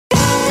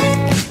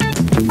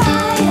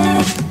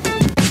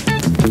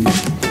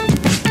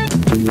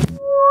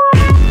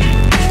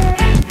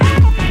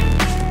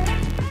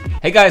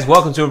Hey guys,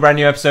 welcome to a brand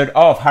new episode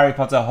of Harry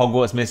Potter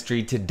Hogwarts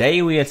Mystery.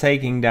 Today we are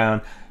taking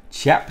down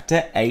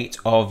Chapter 8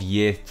 of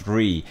Year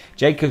 3.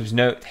 Jacob's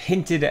note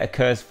hinted at a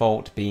cursed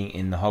vault being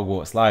in the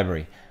Hogwarts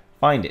library.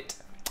 Find it.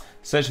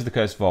 Search for the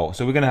cursed vault.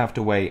 So we're going to have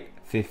to wait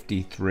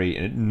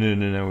 53.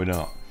 No, we're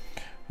not.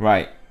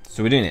 Right,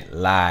 so we're doing it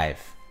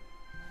live.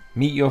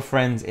 Meet your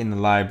friends in the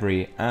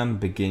library and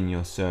begin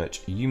your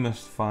search. You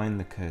must find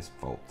the cursed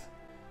vault.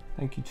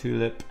 Thank you,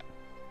 Tulip.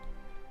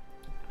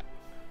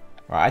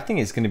 Right, I think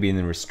it's going to be in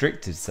the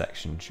restricted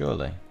section,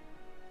 surely.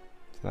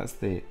 So that's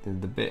the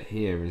bit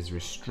here is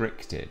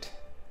restricted.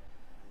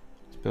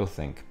 What's Bill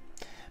think?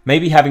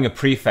 Maybe having a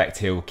prefect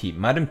here will keep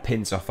Madam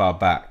Pince off our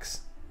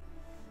backs.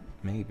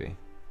 Maybe.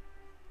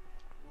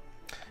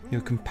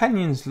 Your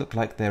companions look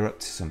like they're up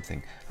to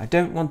something. I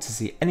don't want to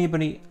see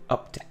anybody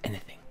up to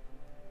anything.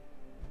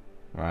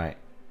 Right.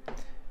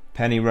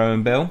 Penny,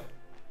 Rowan, Bill.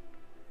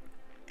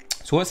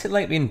 So what's it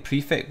like being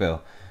prefect,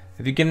 Bill?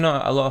 Have you given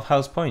out a lot of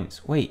house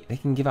points? Wait, they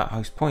can give out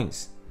house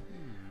points.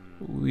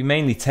 We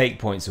mainly take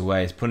points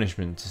away as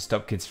punishment to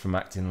stop kids from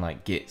acting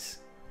like gits.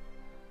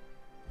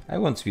 I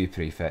want to be a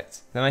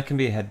prefect. Then I can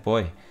be a head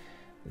boy.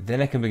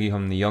 Then I can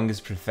become the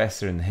youngest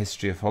professor in the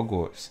history of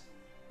Hogwarts.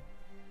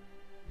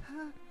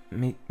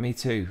 Me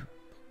too.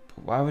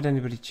 But why would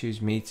anybody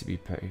choose me to be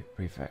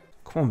prefect?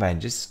 Come on, Ben,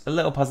 just a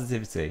little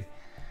positivity.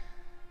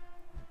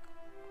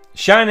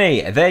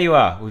 Shiny, there you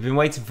are. We've been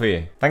waiting for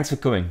you. Thanks for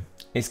coming.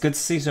 It's good to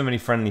see so many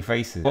friendly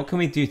faces. What can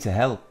we do to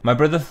help? My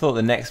brother thought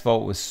the next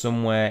vault was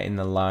somewhere in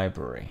the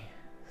library.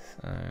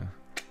 So...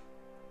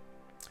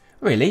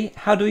 Really?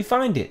 How do we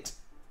find it?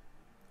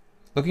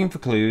 Looking for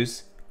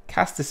clues,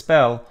 cast a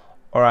spell,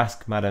 or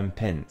ask Madam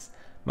Pince.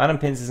 Madam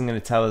Pince isn't going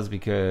to tell us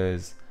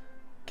because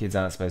kids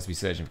aren't supposed to be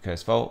searching for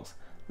cursed vaults.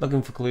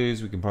 Looking for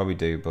clues we can probably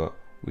do, but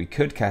we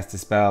could cast a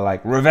spell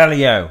like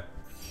Revelio.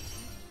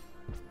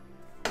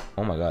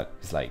 Oh my god,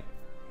 it's like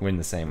we're in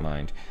the same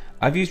mind.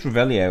 I've used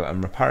Revelio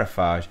and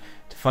Reparifage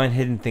to find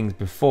hidden things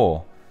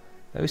before.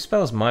 Those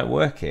spells might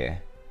work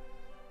here.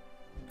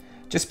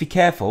 Just be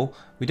careful,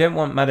 we don't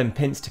want Madam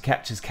Pince to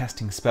catch us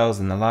casting spells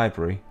in the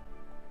library.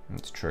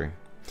 That's true.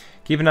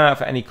 Keep an eye out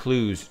for any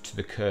clues to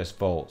the cursed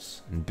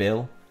vaults. And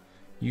Bill,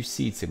 you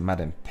see to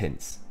Madam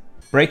Pince.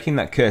 Breaking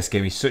that curse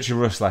gave me such a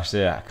rush last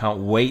year, I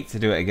can't wait to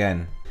do it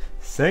again.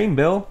 Same,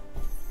 Bill.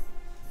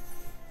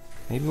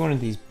 Maybe one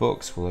of these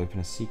books will open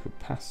a secret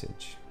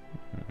passage.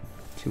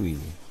 Too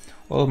easy.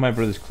 All of my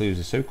brother's clues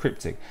are so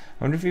cryptic.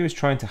 I wonder if he was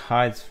trying to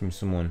hide from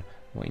someone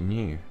what he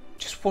knew.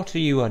 Just what are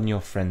you and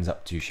your friends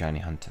up to, Shiny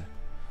Hunter?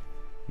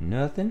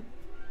 Nothing?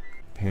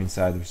 Here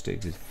inside the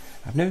restricted.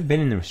 I've never been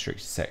in the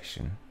restricted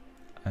section.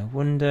 I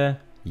wonder...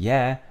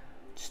 Yeah.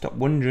 Stop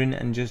wondering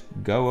and just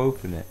go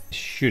open it.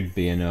 Should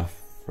be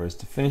enough for us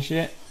to finish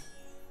it.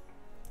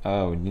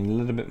 Oh, we need a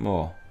little bit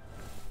more.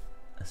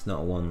 That's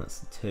not a 1,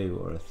 that's a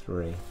 2 or a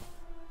 3.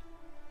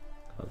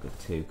 I'll go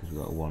 2 because we've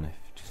got a 1 if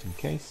just in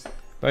case.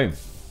 Boom.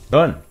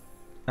 Done.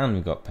 And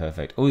we got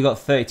perfect. Oh, we got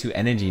 32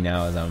 energy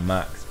now as our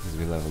max because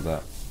we leveled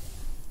up.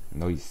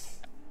 Nice.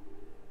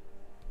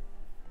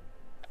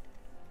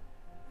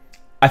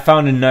 I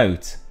found a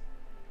note.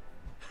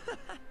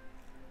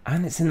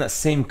 And it's in that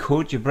same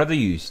code your brother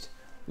used.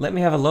 Let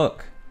me have a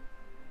look.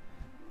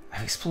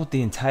 I've explored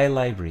the entire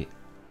library.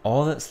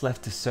 All that's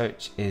left to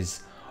search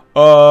is...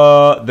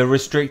 the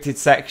restricted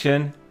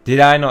section. Did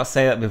I not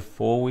say that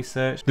before we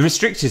searched? The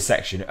restricted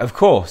section, of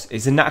course,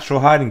 is a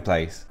natural hiding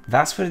place.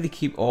 That's where they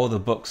keep all the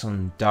books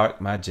on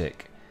dark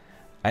magic.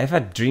 I've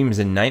had dreams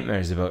and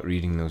nightmares about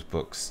reading those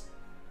books.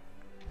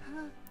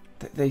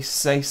 They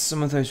say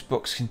some of those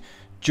books can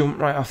jump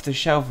right off the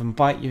shelf and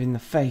bite you in the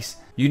face.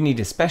 You'd need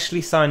a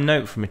specially signed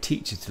note from a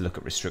teacher to look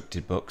at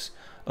restricted books.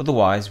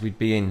 Otherwise, we'd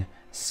be in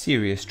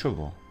serious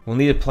trouble. We'll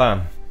need a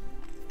plan.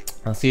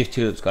 I'll see if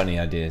Tulip's got any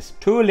ideas.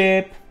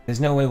 Tulip! There's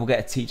no way we'll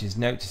get a teacher's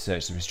note to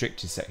search the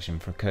restricted section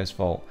for a cursed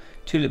vault.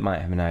 Tulip might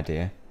have an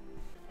idea.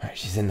 Right,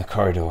 she's in the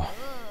corridor.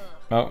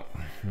 Oh,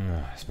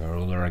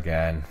 Esmeralda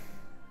again.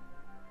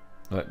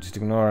 Look, just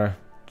ignore her.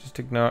 Just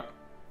ignore.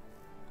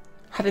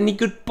 Had any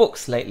good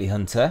books lately,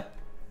 Hunter?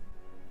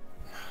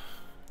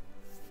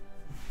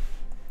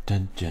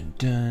 Dun dun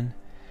dun.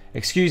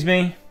 Excuse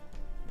me?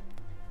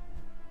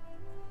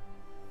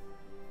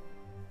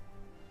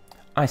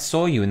 I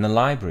saw you in the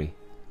library.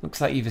 Looks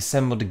like you've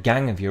assembled a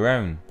gang of your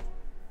own.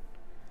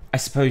 I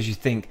suppose you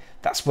think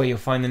that's where you'll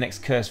find the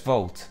next cursed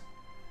vault.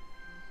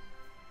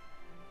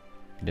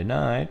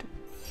 Denied.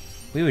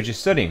 We were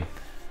just studying.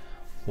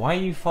 Why are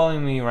you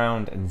following me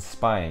around and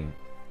spying?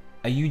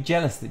 Are you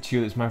jealous that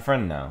Tulip's my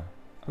friend now?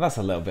 That's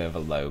a little bit of a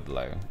low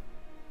blow.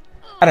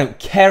 I don't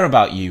care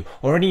about you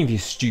or any of your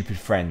stupid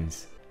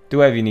friends. Do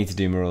whatever you need to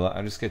do, Marilla.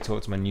 I'm just going to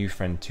talk to my new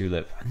friend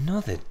Tulip.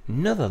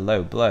 Another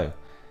low blow.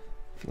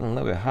 Feeling a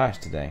little bit harsh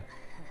today.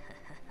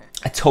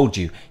 I told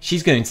you,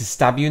 she's going to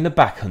stab you in the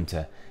back,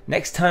 Hunter.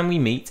 Next time we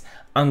meet,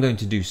 I'm going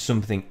to do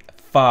something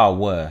far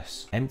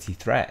worse. Empty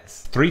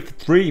threats. 3 for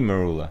 3,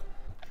 Marula.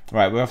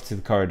 Right, we're off to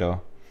the corridor.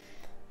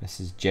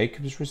 This is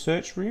Jacob's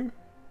research room.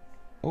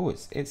 Oh,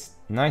 it's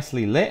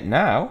nicely lit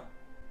now.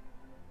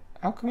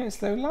 How come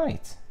it's low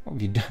light?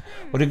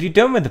 What have you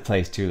done with the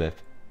place, Tulip?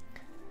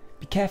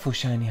 Be careful,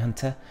 Shiny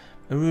Hunter.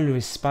 Marula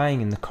is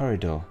spying in the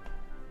corridor.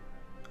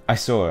 I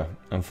saw her,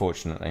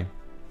 unfortunately.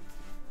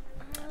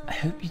 I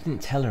hope you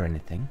didn't tell her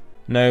anything.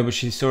 No, but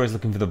she saw us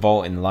looking for the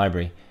vault in the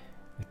library.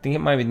 I think it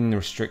might be in the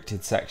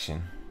restricted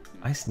section.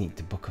 I sneaked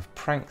a book of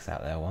pranks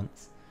out there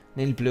once.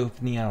 Nearly blew up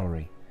in the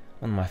owlery.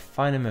 One of my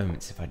finer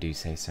moments, if I do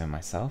say so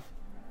myself.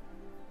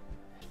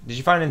 Did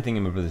you find anything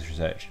in my brother's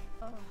research?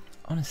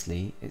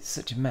 Honestly, it's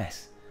such a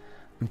mess.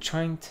 I'm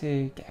trying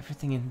to get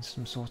everything in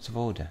some sort of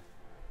order.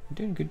 You're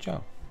doing a good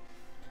job.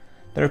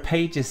 There are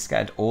pages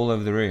scattered all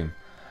over the room.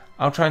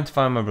 I'll try to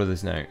find my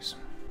brother's notes.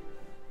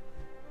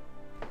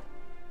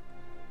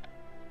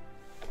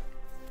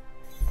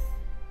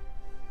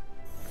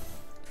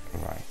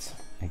 Right.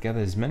 I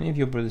gathered as many of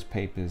your brother's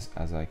papers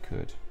as I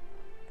could.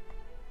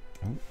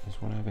 Oh,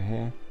 there's one over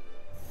here.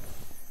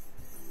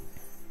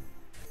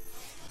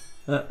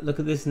 Look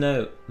at this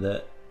note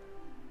that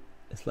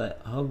it's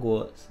like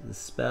Hogwarts, the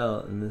spell,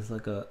 and there's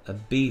like a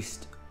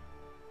beast.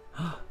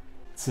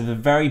 So the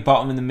very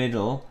bottom in the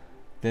middle,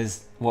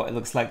 there's what it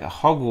looks like a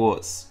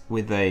Hogwarts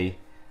with a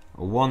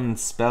one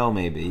spell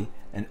maybe,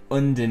 and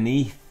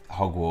underneath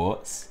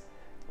Hogwarts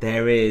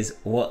there is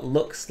what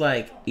looks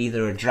like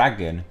either a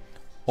dragon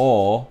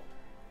or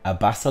a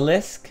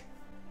basilisk.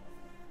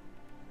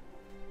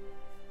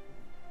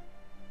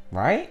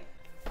 Right?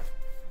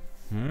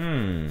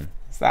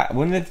 Is that? I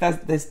wonder if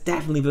that's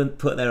definitely been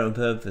put there on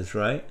purpose,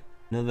 right?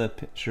 Another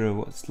picture of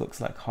what looks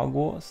like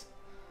Hogwarts.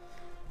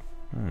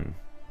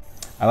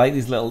 I like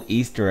these little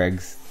Easter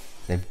eggs.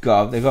 They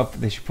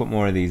should put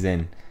more of these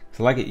in.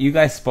 So like it, you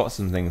guys spot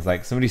some things.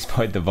 Like somebody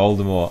spotted the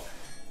Voldemort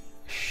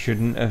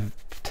shouldn't have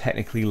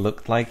technically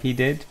looked like he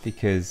did,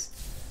 because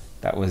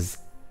that was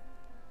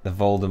the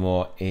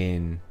Voldemort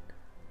in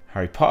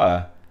Harry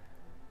Potter,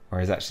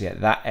 whereas actually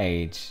at that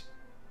age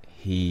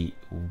he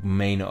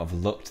may not have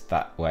looked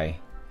that way.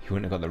 He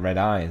wouldn't have got the red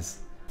eyes.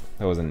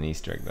 That wasn't an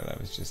Easter egg though, that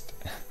was just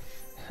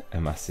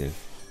a massive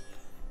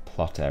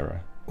plot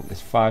error.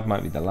 This 5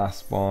 might be the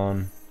last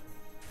one.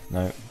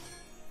 No.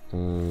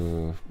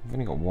 We've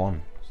only got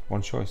one.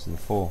 One choice of the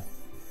 4.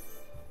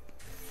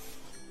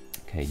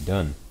 Okay,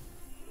 done.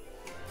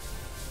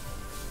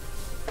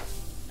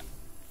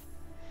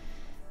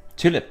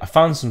 Tulip, I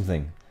found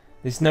something.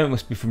 This note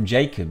must be from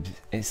Jacob.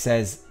 It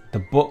says, the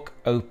book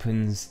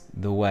opens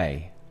the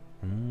way.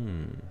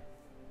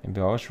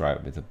 Maybe I was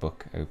right with the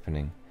book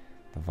opening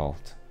the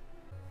vault.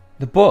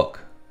 The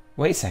book!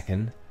 Wait a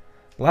second.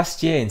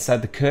 Last year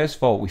inside the curse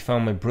vault we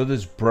found my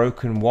brother's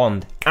broken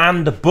wand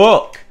and the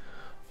book!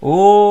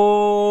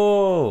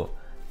 Oh!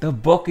 The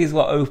book is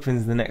what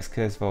opens the next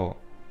curse vault.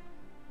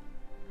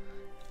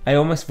 I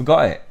almost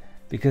forgot it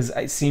because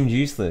it seemed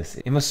useless.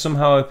 It must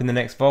somehow open the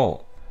next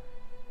vault.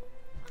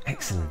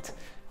 Excellent.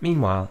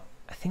 Meanwhile,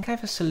 I think I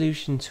have a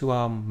solution to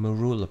our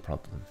Marula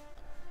problem.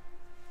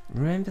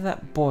 Remember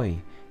that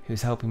boy who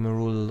was helping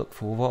Marula look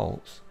for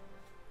vaults?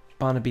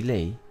 Barnaby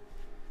Lee?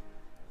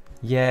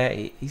 Yeah,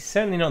 he's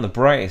certainly not the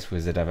brightest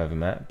wizard I've ever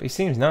met, but he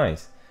seems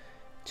nice.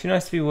 Too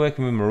nice to be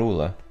working with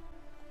Marula.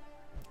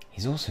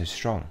 He's also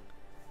strong.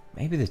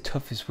 Maybe the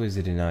toughest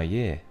wizard in our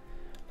year.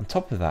 On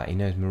top of that, he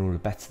knows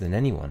Marula better than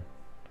anyone.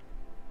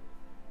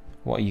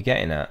 What are you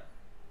getting at?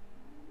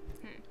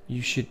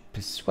 You should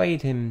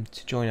persuade him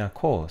to join our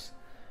cause.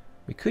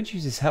 We could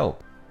use his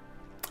help,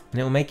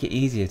 and it will make it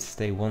easier to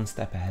stay one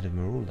step ahead of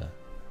Marula.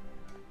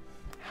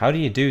 How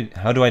do I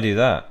do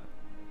that?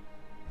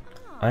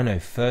 I know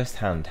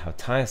firsthand how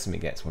tiresome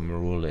it gets when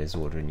Marula is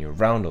ordering you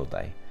around all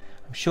day.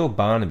 I'm sure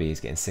Barnaby is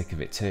getting sick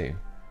of it too.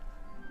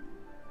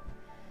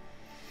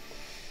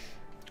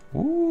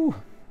 Ooh.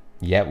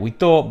 Yeah, we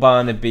thought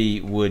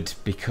Barnaby would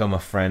become a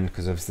friend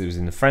because obviously it was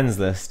in the friends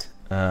list.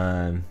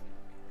 And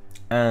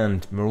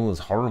Marula's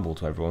horrible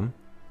to everyone.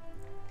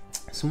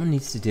 Someone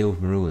needs to deal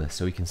with Marula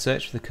so we can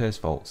search for the curse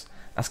vaults.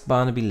 Ask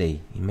Barnaby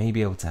Lee, he may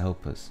be able to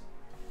help us.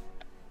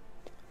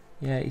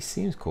 Yeah, he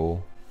seems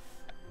cool.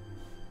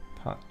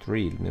 Part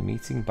 3,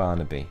 meeting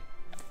Barnaby.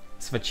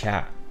 Let's have a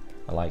chat.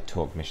 I like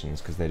talk missions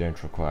because they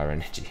don't require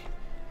energy.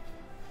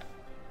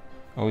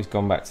 Oh, he's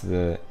gone back to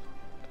the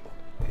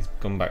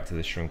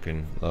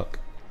shrunken look.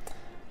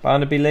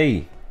 Barnaby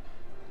Lee.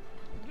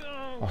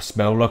 I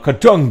smell like a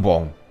dung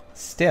bomb.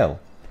 Still.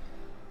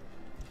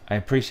 I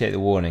appreciate the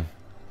warning.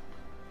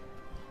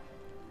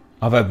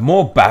 I've had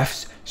more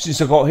baths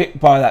since I got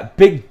hit by that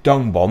big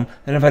dung bomb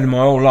than I've had in my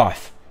whole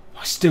life.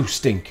 I still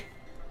stink.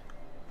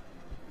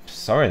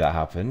 Sorry that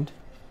happened.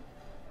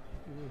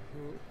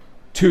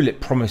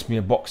 Tulip promised me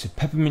a box of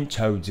peppermint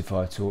toads if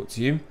I talk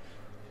to you.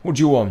 What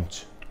do you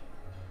want?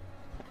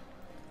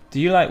 Do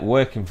you like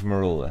working for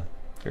Marula?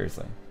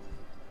 Seriously.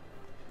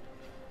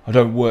 I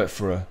don't work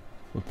for her.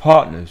 We're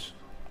partners.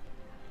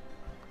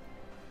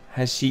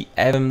 Has she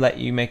ever let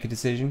you make a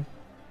decision?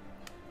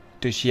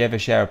 Does she ever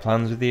share her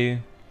plans with you?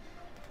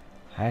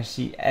 Has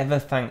she ever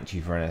thanked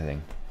you for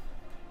anything?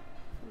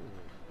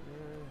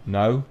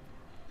 No?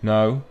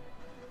 No?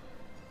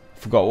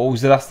 Forgot, what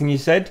was the last thing you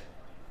said?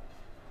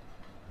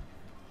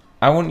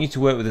 I want you to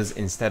work with us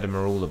instead of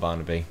Marula,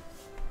 Barnaby.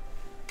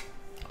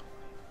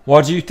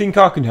 Why do you think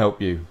I can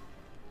help you?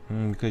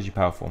 Because you're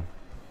powerful.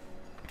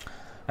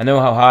 I know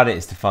how hard it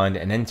is to find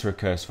and enter a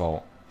curse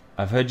vault.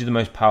 I've heard you're the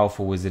most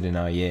powerful wizard in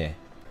our year.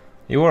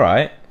 You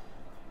alright?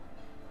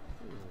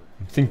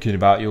 I'm thinking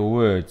about your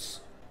words.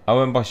 I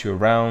won't boss you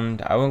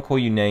around. I won't call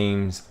you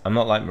names. I'm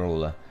not like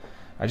Marula.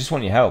 I just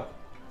want your help.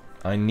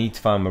 I need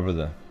to find my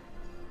brother.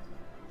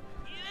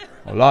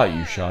 I like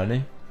you,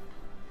 Shiny.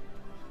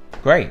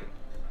 Great.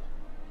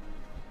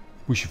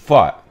 We should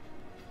fight.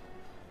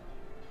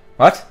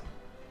 What?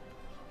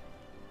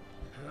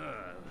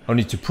 I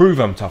need to prove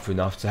I'm tough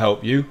enough to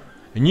help you,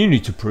 and you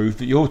need to prove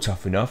that you're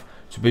tough enough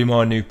to be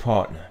my new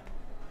partner.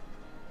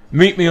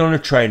 Meet me on the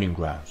training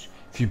grounds.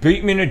 If you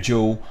beat me in a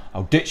duel,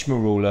 I'll ditch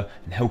Marula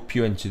and help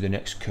you enter the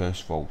next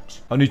curse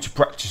vault. I need to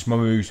practice my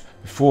moves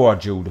before I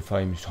duel the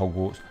famous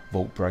Hogwarts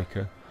vault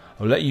breaker.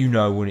 I'll let you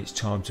know when it's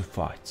time to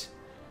fight.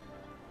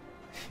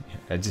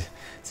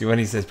 See, when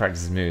he says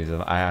practice his moves,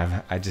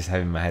 I just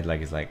have in my head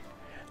like it's like,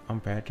 I'm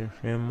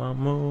practicing my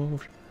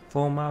moves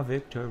for my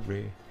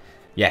victory.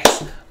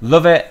 Yes,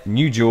 love it.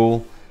 New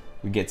duel.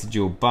 We get to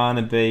duel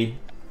Barnaby.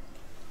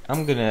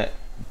 I'm gonna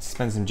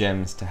spend some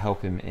gems to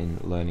help him in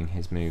learning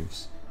his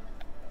moves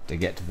to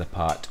get to the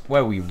part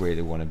where we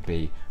really want to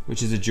be,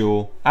 which is a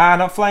duel.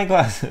 Not flying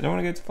glass. I don't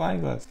want to go to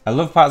flying glass. I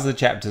love parts of the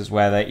chapters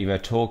where they're either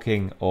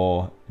talking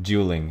or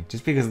dueling,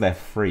 just because they're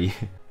free.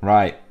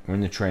 Right, we're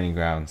in the training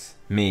grounds.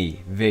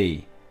 Me,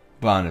 V,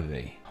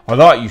 Barnaby. I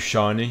like you,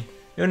 Shiny.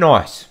 You're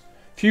nice.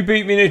 If you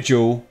beat me in a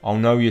duel, I'll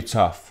know you're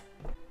tough.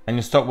 And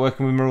you'll stop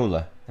working with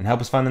Marula and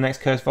help us find the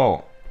next cursed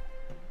vault.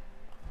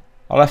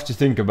 I'll have to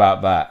think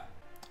about that.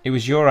 It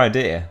was your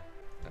idea.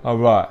 Oh,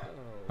 right.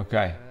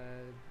 Okay.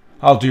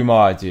 I'll do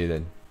my idea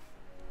then.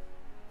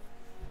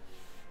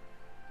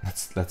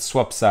 Let's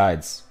swap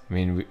sides. I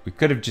mean, we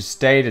could have just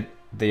stayed at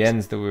the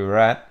ends that we were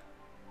at.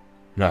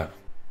 No.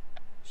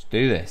 Let's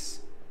do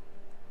this.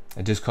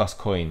 It just costs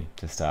coin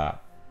to start.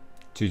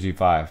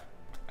 225.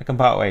 I can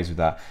part ways with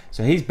that.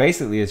 So he's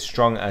basically as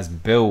strong as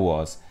Bill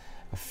was.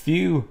 A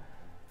few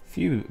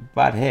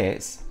bad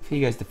hits. If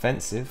he goes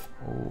defensive,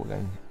 we're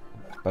going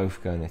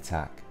both going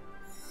attack.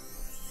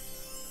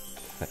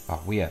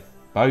 Oh, we are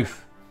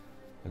both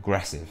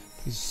aggressive.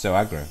 He's so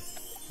aggro.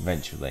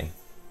 Eventually,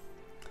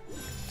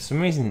 for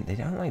some reason they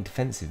don't like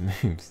defensive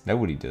moves.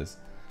 Nobody does.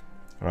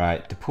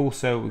 Right,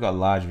 Depulso. We've got a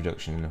large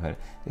reduction in the.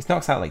 This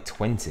knocks out like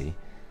 20.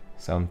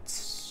 So I'm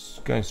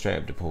going straight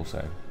up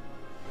Depulso.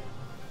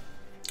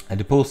 A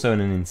Depulso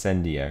and an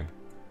Incendio,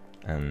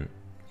 and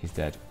he's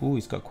dead. Ooh,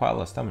 he's got quite a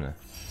lot of stamina.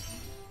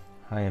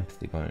 High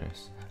empathy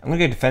bonus. I'm going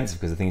to go defensive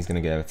because I think he's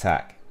going to go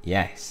attack.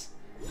 Yes.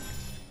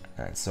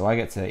 And so I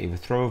get to either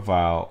throw a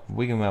vial,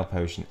 Wiggenwell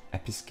potion,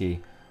 Episki,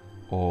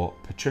 or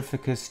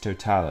Petrificus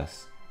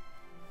totalis.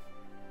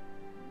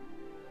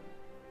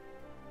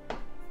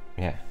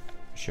 Yeah,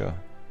 sure.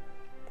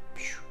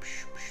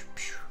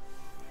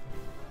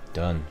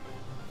 Done.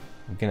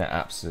 We're going to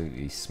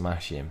absolutely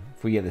smash him.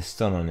 If we get the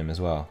stun on him as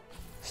well.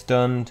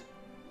 Stunned.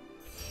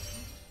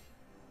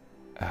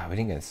 Ah, we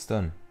didn't get a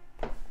stun.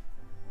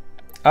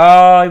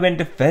 Oh, he went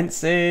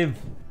defensive.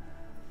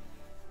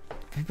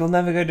 People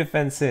never go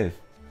defensive.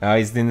 Oh,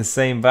 he's in the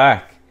same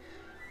back.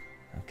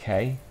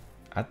 Okay.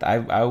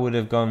 I would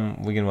have gone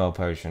Wiggenwell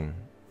potion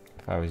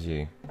if I was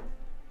you.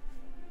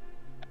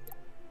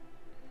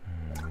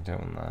 I don't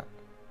want that.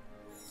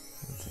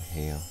 It's a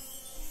heal.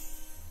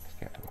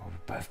 Oh,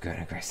 we're both going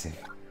aggressive.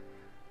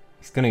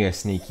 He's going to go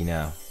sneaky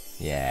now.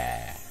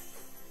 Yeah.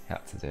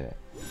 Had to do it.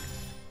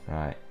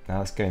 Right. Now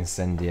let's go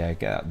Incendio. Get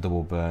that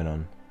double burn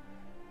on.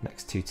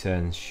 Next 2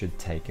 turns should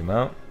take him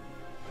out.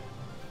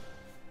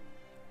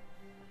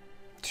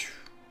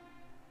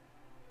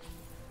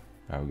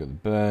 Right, we've got the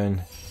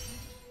burn.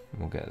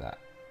 We'll get that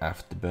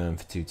after burn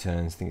for 2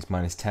 turns. I think it's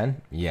 -10.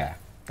 Yeah,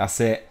 that's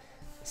it.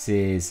 This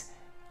is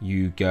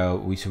you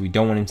go. So we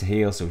don't want him to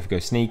heal. So if we go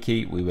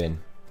sneaky, we win.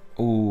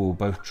 Ooh,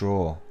 both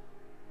draw.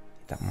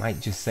 That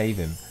might just save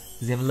him.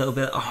 Does he have a little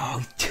bit? Oh,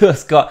 he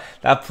just got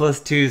that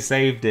 +2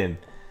 saved him.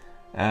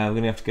 We're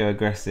gonna have to go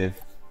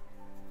aggressive.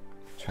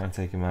 Try and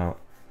take him out.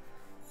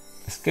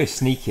 Let's go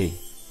sneaky.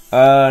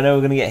 No,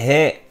 we're gonna get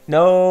hit.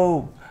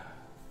 No.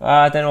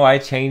 I don't know why I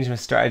changed my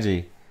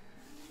strategy.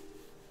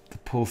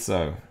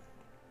 Depulso.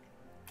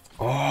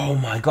 Oh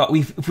my god!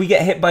 If we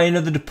get hit by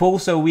another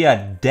Depulso, we are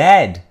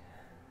dead.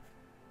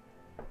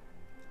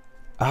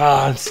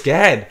 I'm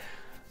scared.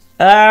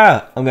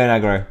 I'm going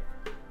aggro.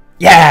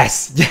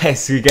 Yes!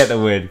 Yes, we get the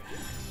win.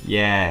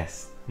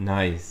 Yes.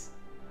 Nice.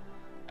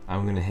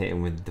 I'm going to hit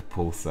him with the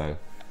Depulso.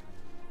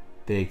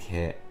 Big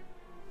hit.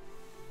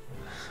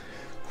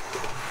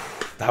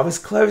 That was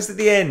close at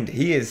the end.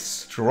 He is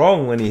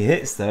strong when he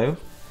hits, though.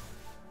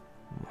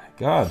 Oh my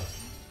god.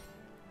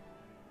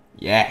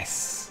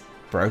 Yes.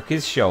 Broke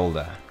his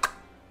shoulder.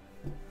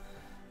 I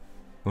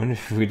wonder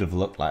if we'd have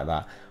looked like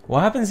that.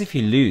 What happens if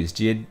you lose?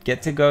 Do you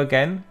get to go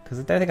again? Because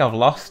I don't think I've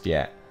lost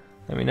yet.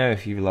 Let me know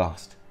if you've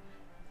lost.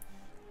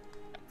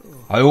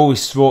 I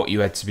always thought you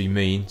had to be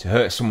mean to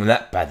hurt someone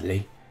that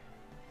badly.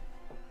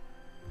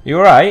 You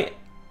alright?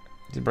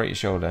 Did break your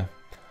shoulder?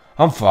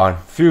 I'm fine.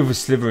 Few of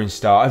us Slytherin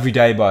start every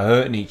day by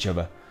hurting each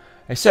other.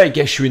 They say it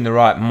gets you in the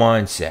right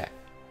mindset.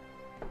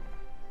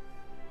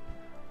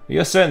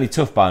 You're certainly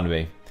tough,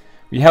 Barnaby.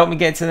 Will you help me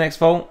get to the next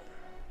vault?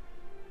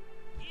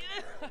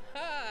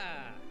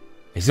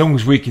 As long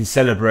as we can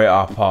celebrate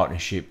our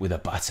partnership with a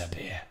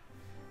butterbeer.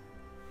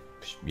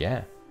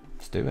 Yeah,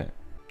 let's do it.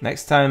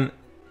 Next time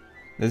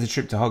there's a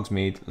trip to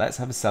Hogsmeade, let's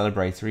have a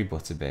celebratory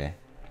butterbeer.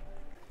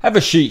 Have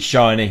a sheet,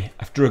 Shiny.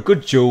 After a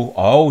good duel,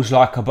 I always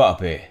like a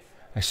butterbeer.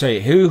 They say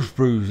it heals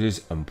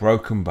bruises and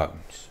broken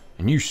bones.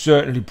 And you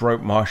certainly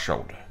broke my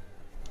shoulder.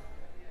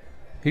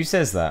 Who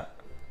says that?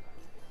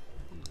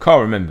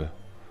 Can't remember.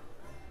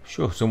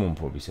 Sure, someone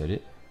probably said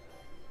it.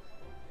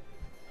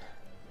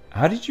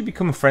 How did you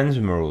become friends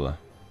with Marula?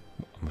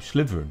 I'm a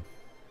Slytherin.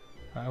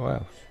 How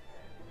else?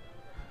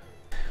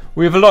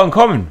 We have a lot in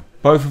common.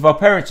 Both of our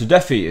parents are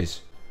Death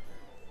Eaters.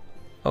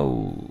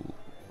 Oh.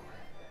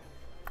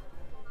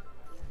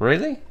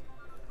 Really?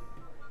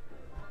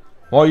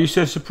 Why are you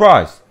so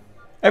surprised?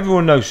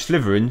 Everyone knows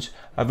Slytherins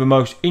have the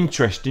most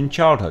interesting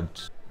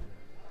childhoods.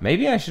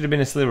 Maybe I should have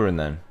been a Slytherin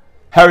then.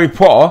 Harry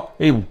Potter,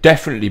 he will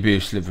definitely be a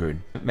Slytherin.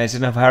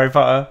 Mention of Harry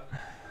Potter.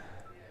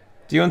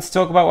 Do you want to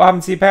talk about what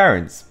happened to your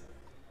parents?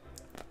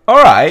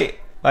 Alright.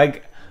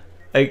 Like,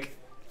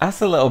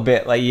 that's a little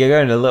bit, like, you're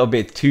going a little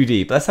bit too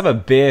deep. Let's have a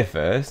beer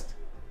first.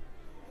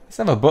 Let's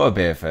have a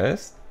butterbeer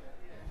first.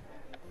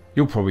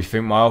 You'll probably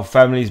think my whole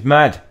family's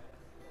mad.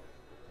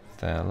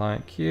 They're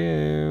like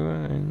you,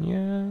 and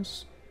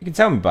yes. You can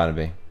tell me,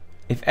 Barnaby.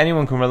 If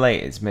anyone can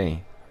relate, it's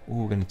me. Ooh,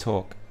 we're going to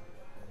talk.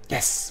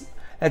 Yes!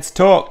 Let's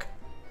talk!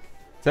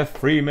 It's a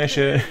free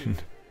mission.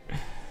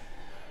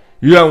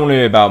 You don't want to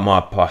hear about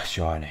my past,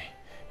 Shiny.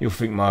 You'll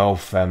think my whole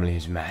family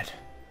is mad.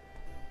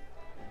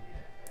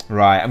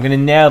 Right, I'm going to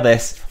nail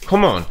this.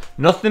 Come on.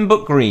 Nothing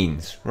but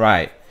greens.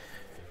 Right.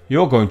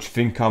 You're going to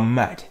think I'm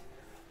mad.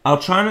 I'll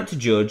try not to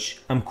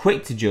judge. I'm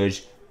quick to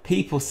judge.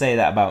 People say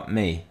that about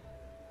me.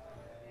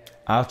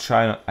 I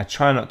try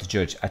not to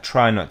judge. I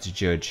try not to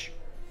judge.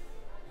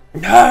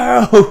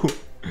 No!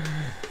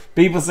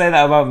 People say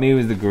that about me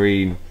with the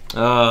green.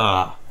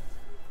 Ugh.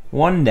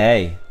 One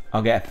day,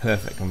 I'll get a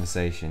perfect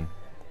conversation.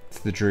 It's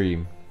the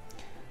dream.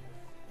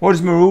 Why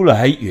does Marula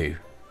hate you?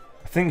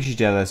 I think she's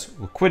jealous.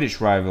 We're Quidditch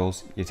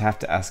rivals. You'd have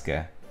to ask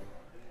her.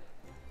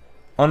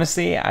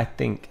 Honestly, I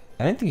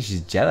don't think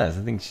she's jealous.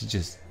 I think she's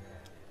just...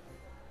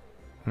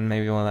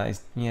 Maybe one that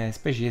is... Yeah, I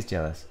suppose she is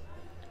jealous.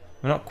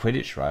 We're not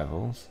Quidditch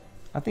rivals.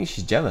 I think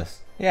she's jealous.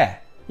 Yeah.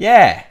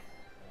 Yeah!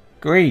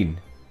 Green.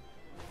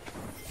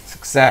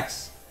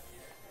 Success.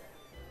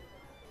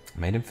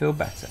 Made him feel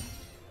better.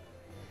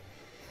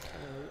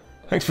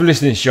 Thanks for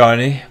listening,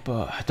 Shiny,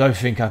 but I don't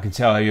think I can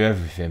tell you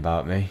everything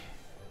about me.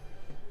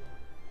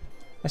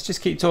 Let's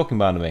just keep talking,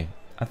 Barnaby.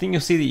 I think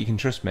you'll see that you can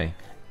trust me.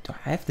 Do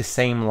I have the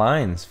same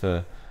lines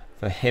for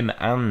him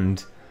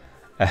and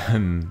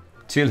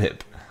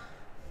Tulip?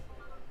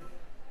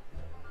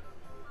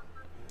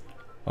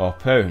 Our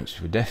parents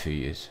were Death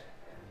Eaters.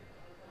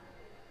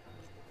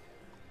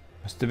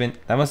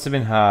 That must have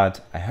been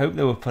hard. I hope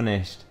they were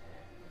punished.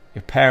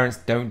 Your parents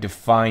don't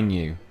define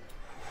you.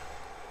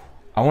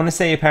 I want to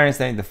say your parents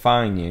don't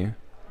define you.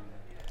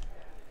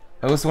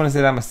 I also want to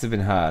say that must have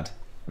been hard.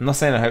 I'm not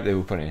saying I hope they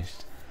were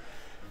punished.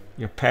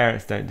 Your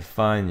parents don't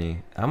define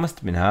you. That must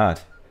have been hard.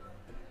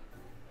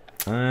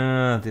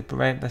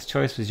 The best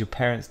choice was your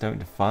parents don't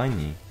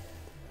define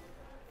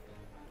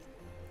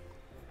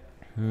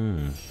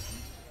you.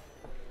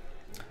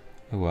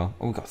 Oh well.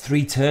 Oh, we've got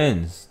 3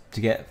 turns to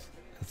get...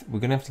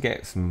 We're going to have to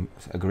get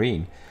a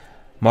green.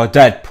 My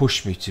dad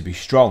pushed me to be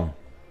strong.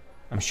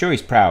 I'm sure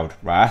he's proud.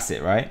 Right, that's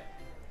it, right?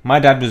 My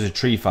dad was a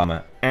tree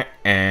farmer.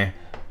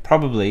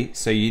 Probably,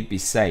 so you'd be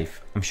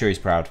safe. I'm sure he's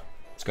proud.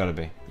 It's got to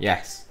be.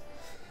 Yes.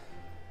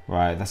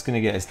 Right, that's going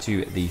to get us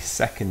to the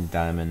 2nd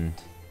diamond.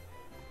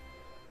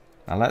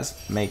 Now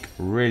let's make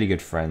really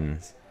good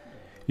friends.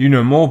 You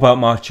know more about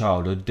my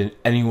childhood than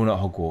anyone at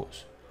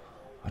Hogwarts.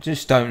 I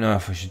just don't know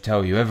if I should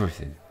tell you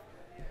everything.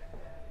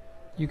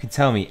 You can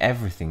tell me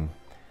everything,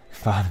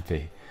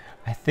 Barnaby.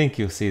 I think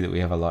you'll see that we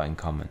have a lot in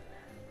common,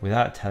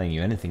 without telling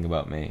you anything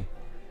about me.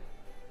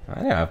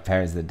 I don't have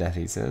parents that are Death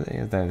Eaters,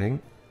 I don't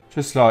think.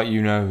 Just like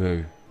you know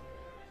who.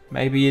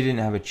 Maybe you didn't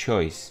have a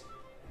choice.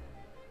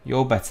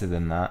 You're better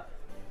than that.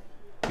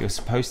 You're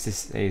supposed to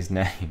say his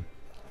name.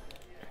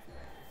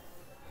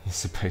 You're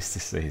supposed to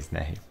say his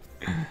name.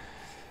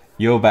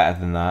 You're better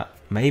than that.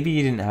 Maybe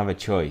you didn't have a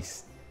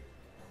choice.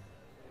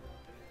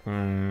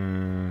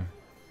 I'm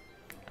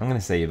going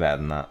to say you're better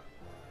than that.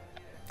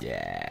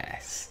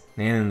 Yes.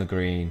 Neil in the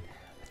green.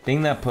 I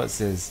think that puts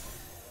us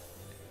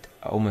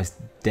almost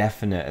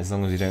definite as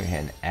long as we don't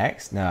hit an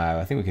X. No,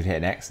 I think we could hit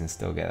an X and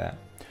still get that.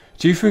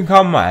 Do you think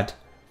I'm mad?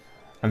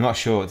 I'm not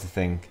sure what to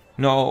think.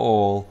 Not at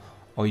all.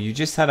 Or you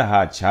just had a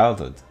hard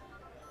childhood.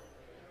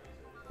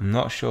 I'm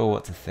not sure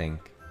what to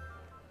think.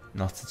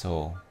 Not at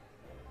all.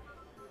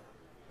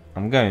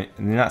 I'm going...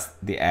 I mean, that's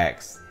the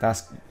X.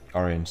 That's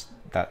orange.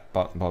 That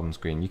bottom's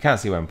green. You can't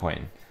see where I'm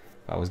pointing.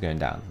 But I was going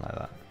down like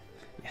that.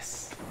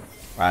 Yes.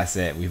 Right, that's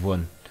it. We've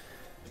won.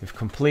 We've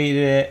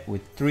completed it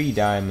with 3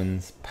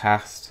 diamonds,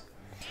 passed.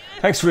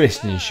 Thanks for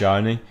listening,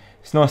 Shiny.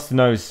 It's nice to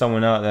know there's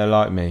someone out there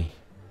like me.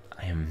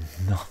 I am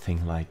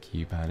nothing like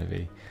you,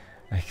 Barnaby.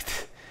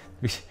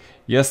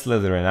 You're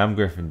Slytherin, I'm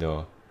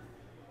Gryffindor.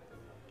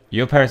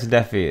 Your parents are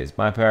Deaf Ears.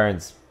 My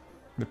parents,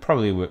 they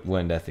probably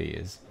weren't Deaf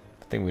Ears.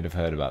 I think we'd have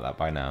heard about that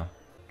by now.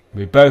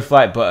 We both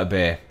like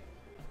butterbeer.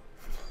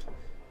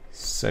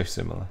 So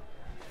similar.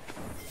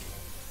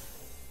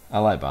 I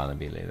like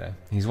Barnaby Lee though.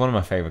 He's one of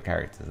my favourite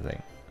characters, I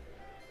think.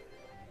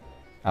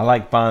 I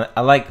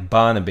like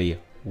Barnaby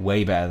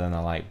way better than I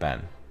like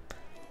Ben.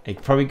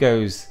 It probably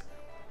goes...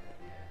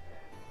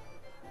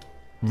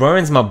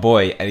 Rowan's my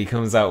boy and he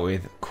comes out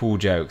with cool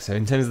jokes. So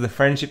in terms of the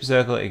friendship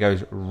circle, it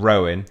goes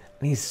Rowan.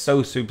 And he's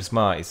so super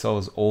smart. He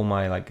solves all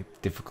my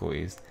like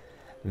difficulties.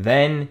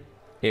 Then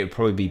it would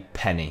probably be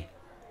Penny.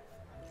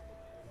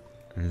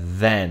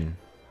 Then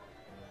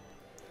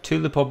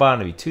Tulip or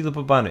Barnaby? Tulip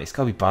or Barnaby? It's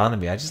gotta be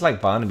Barnaby. I just like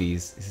Barnaby.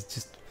 He's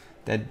just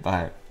dead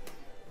by it.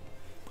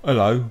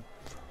 Hello.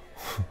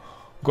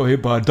 Got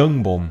hit by a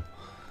dung bomb.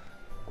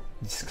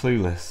 He's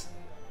clueless.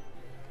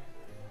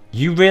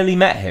 You really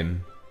met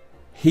him?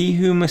 He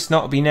who must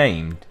not be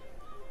named?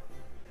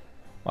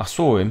 I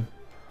saw him.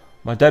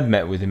 My dad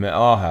met with him at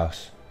our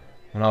house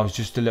when I was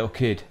just a little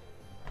kid.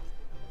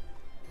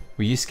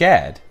 Were you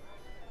scared?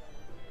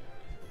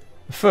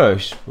 At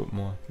first, but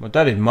my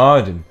dad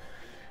admired him.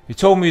 He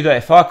told me that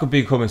if I could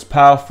become as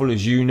powerful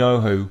as you know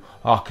who,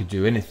 I could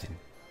do anything.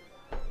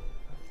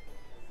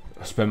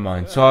 I spent my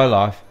entire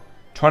life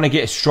trying to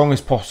get as strong as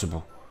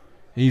possible,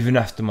 even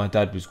after my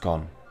dad was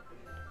gone.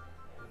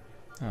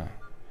 Oh.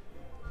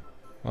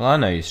 Well, I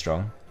know you're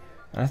strong,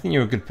 and I think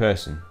you're a good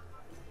person.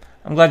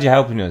 I'm glad you're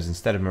helping us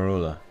instead of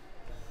Marula.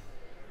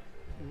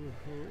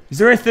 Is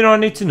there anything I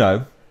need to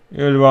know?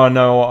 The earlier I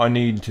know what I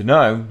need to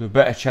know, the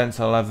better chance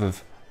I'll have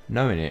of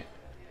knowing it.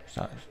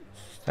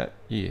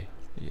 Yeah.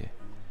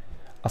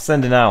 I'll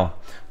send her now.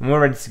 When we're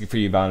ready for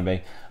you,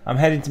 Barnaby, I'm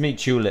heading to meet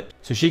Tulip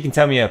so she can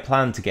tell me her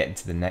plan to get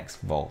into the next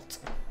vault.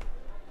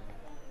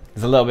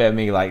 There's a little bit of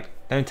me like,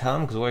 don't tell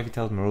him because what if he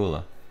tells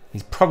Marula?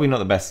 He's probably not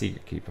the best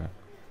secret keeper.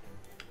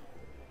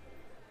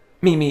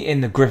 Meet me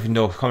in the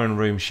Gryffindor common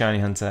room, Shiny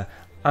Hunter.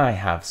 I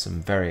have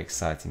some very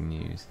exciting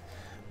news.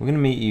 We're going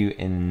to meet you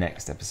in the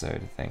next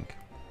episode, I think.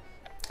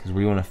 Because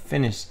we want to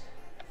finish.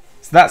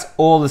 So that's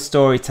all the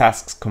story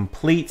tasks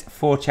complete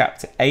for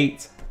Chapter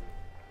 8.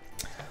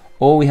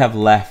 All we have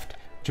left,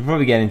 which we'll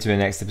probably get into in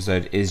the next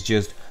episode, is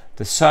just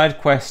the side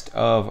quest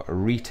of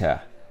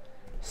Rita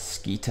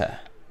Skeeter.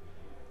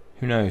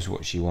 Who knows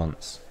what she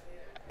wants.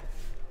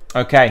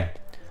 Okay,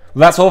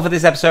 well, that's all for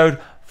this episode.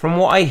 From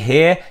what I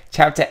hear,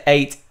 Chapter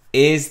 8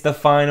 is the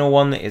final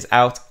one that is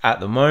out at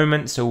the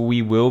moment, so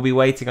we will be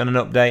waiting on an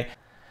update.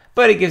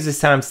 But it gives us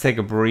time to take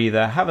a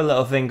breather, have a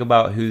little think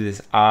about who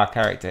this R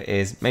character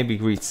is. Maybe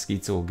Rita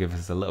Skeeter will give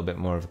us a little bit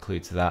more of a clue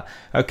to that.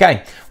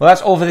 Okay, well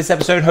that's all for this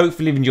episode.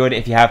 Hopefully you've enjoyed it.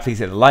 If you have, please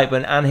hit the like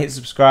button and hit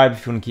subscribe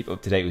if you want to keep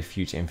up to date with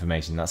future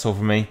information. That's all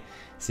from me.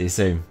 See you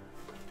soon.